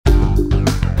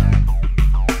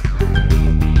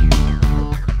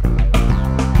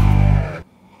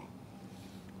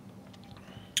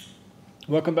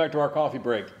Welcome back to our coffee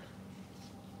break.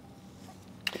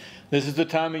 This is the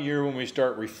time of year when we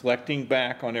start reflecting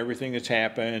back on everything that's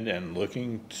happened and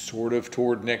looking sort of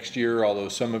toward next year, although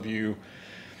some of you,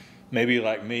 maybe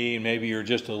like me, maybe you're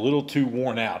just a little too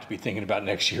worn out to be thinking about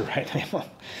next year right now.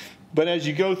 But as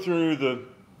you go through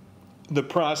the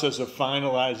process of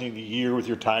finalizing the year with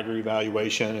your Tiger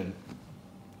evaluation and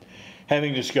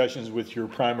having discussions with your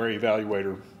primary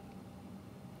evaluator,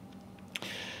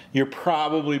 you're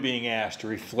probably being asked to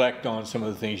reflect on some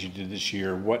of the things you did this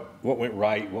year. What went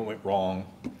right? What went wrong?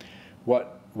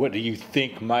 What do you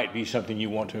think might be something you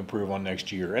want to improve on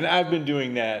next year? And I've been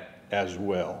doing that as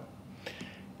well.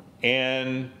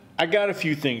 And I got a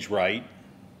few things right,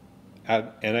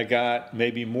 and I got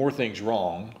maybe more things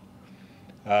wrong.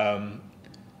 But,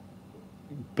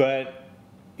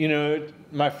 you know,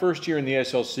 my first year in the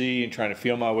SLC and trying to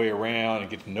feel my way around and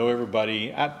get to know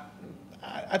everybody,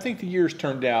 I think the year's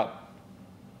turned out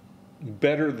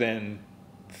better than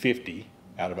 50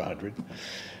 out of 100.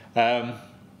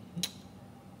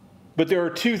 But there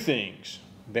are two things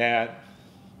that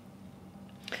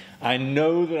I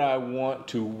know that I want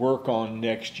to work on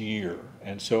next year.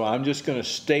 And so I'm just going to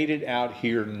state it out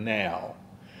here now.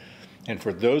 And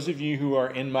for those of you who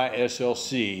are in my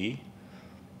SLC,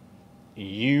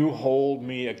 you hold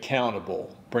me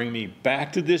accountable. Bring me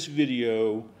back to this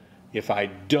video if I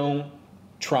don't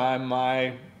try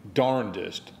my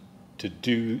darndest to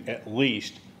do at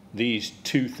least these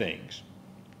two things.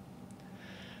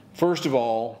 First of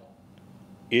all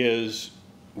is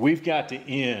we've got to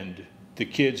end the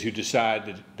kids who decide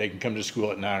that they can come to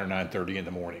school at 9 or 9:30 in the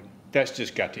morning. That's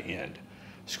just got to end.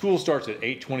 School starts at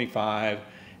 8:25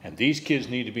 and these kids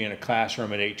need to be in a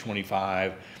classroom at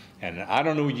 8:25. And I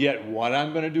don't know yet what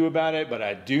I'm going to do about it, but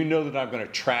I do know that I'm going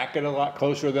to track it a lot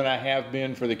closer than I have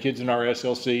been for the kids in our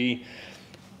SLC.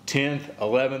 10th,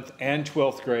 11th, and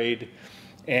 12th grade,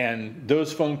 and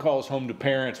those phone calls home to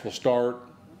parents will start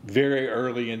very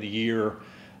early in the year.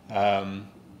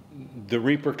 The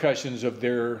repercussions of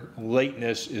their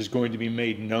lateness is going to be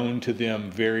made known to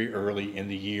them very early in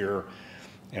the year,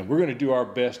 and we're going to do our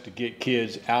best to get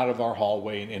kids out of our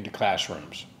hallway and into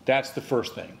classrooms. That's the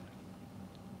first thing.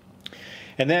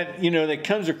 And that, you know, that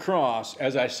comes across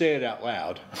as I say it out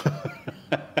loud.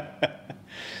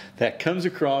 That comes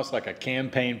across like a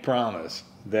campaign promise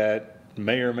that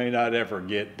may or may not ever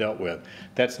get dealt with.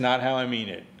 That's not how I mean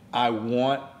it. I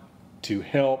want to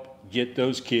help get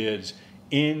those kids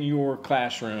in your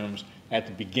classrooms at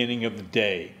the beginning of the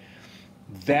day.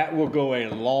 That will go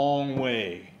a long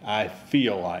way, I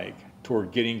feel like,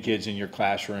 toward getting kids in your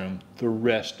classroom the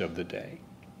rest of the day.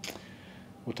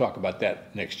 We'll talk about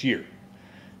that next year.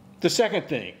 The second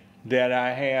thing that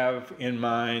I have in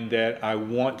mind that I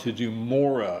want to do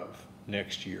more of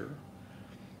next year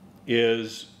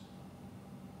is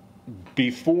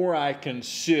before I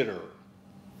consider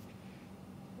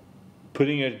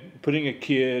putting a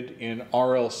kid in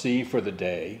RLC for the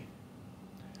day,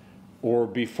 or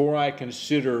before I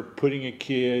consider putting a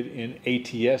kid in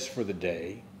ATS for the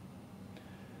day,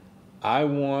 I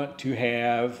want to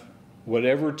have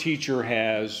whatever teacher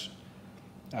has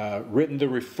written the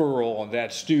referral on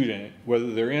that student,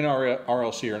 whether they're in our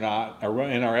RLC or not, or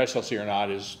in our SLC or not,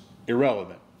 is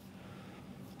irrelevant.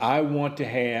 I want to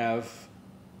have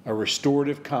a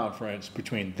restorative conference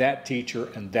between that teacher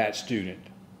and that student.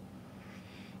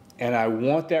 And I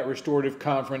want that restorative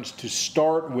conference to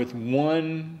start with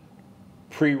one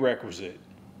prerequisite.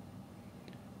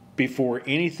 Before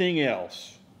anything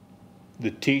else,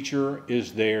 the teacher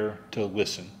is there to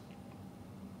listen.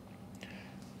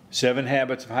 7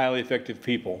 Habits of Highly Effective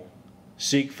People.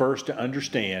 Seek first to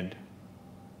understand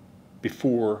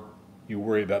before you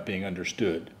worry about being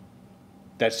understood.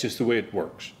 That's just the way it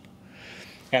works.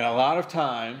 And a lot of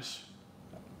times,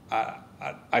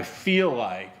 I feel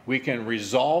like we can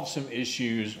resolve some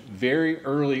issues very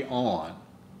early on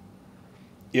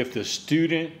if the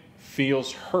student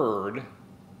feels heard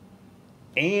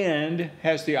and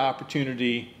has the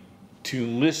opportunity to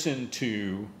listen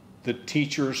to the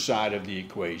teacher's side of the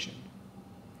equation.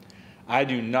 I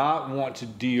do not want to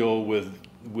deal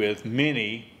with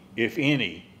many, if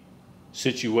any,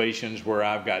 situations where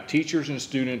I've got teachers and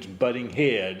students butting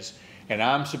heads and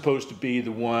I'm supposed to be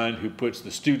the one who puts the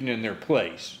student in their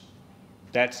place.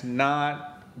 That's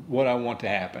not what I want to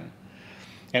happen.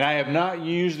 And I have not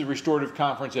used the restorative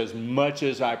conference as much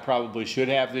as I probably should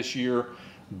have this year,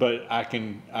 but I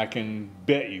can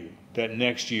bet you that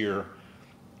next year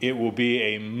it will be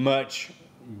a much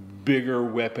bigger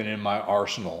weapon in my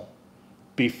arsenal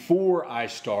before I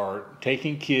start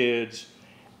taking kids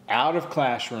out of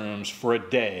classrooms for a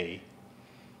day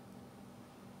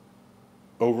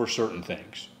over certain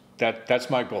things. that's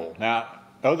my goal. Now,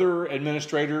 other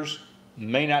administrators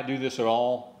may not do this at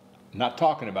all. I'm not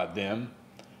talking about them.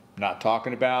 I'm not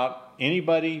talking about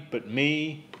anybody but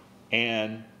me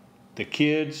and the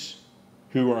kids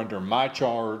who are under my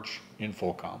charge in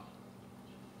FulCom.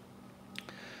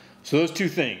 So those two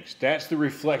things, that's the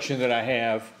reflection that I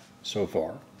have so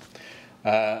far.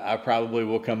 I probably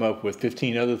will come up with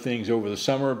 15 other things over the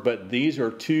summer, but these are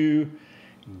two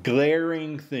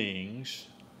glaring things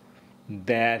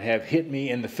that have hit me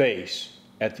in the face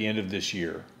at the end of this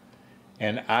year.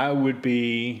 And I would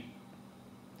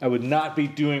not be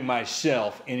doing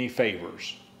myself any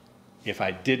favors if I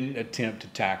didn't attempt to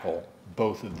tackle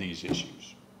both of these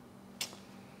issues.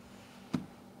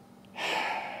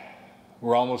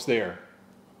 We're almost there,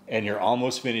 and you're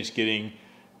almost finished getting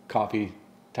coffee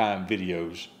time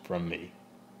videos from me.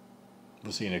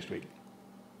 We'll see you next week.